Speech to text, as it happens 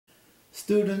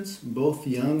Students, both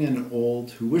young and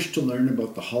old, who wish to learn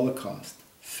about the Holocaust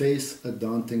face a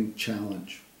daunting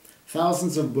challenge.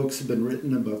 Thousands of books have been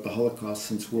written about the Holocaust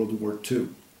since World War II.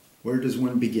 Where does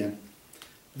one begin?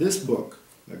 This book,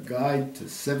 a guide to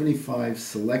 75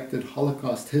 selected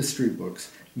Holocaust history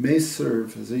books, may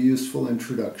serve as a useful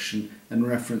introduction and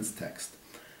reference text.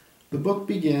 The book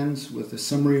begins with a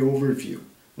summary overview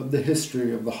of the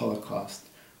history of the Holocaust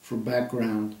for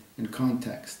background and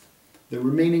context. The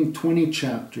remaining 20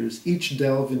 chapters each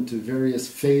delve into various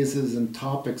phases and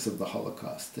topics of the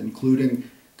Holocaust, including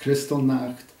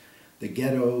Kristallnacht, the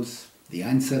ghettos, the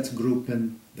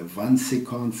Einsatzgruppen, the Wannsee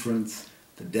Conference,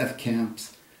 the death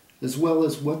camps, as well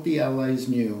as what the Allies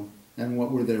knew and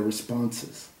what were their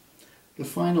responses. The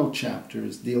final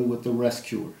chapters deal with the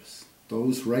rescuers,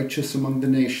 those righteous among the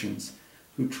nations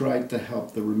who tried to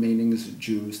help the remaining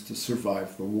Jews to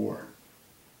survive the war.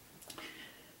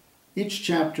 Each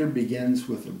chapter begins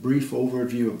with a brief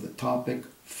overview of the topic,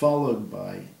 followed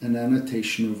by an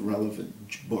annotation of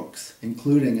relevant books,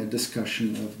 including a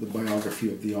discussion of the biography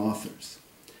of the authors.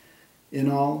 In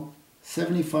all,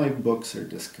 75 books are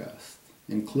discussed,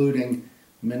 including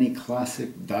many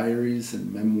classic diaries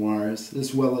and memoirs,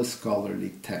 as well as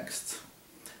scholarly texts.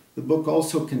 The book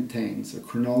also contains a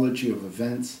chronology of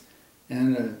events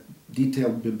and a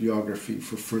detailed bibliography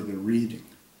for further reading.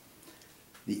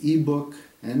 The e-book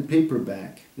and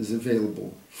paperback is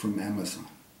available from Amazon.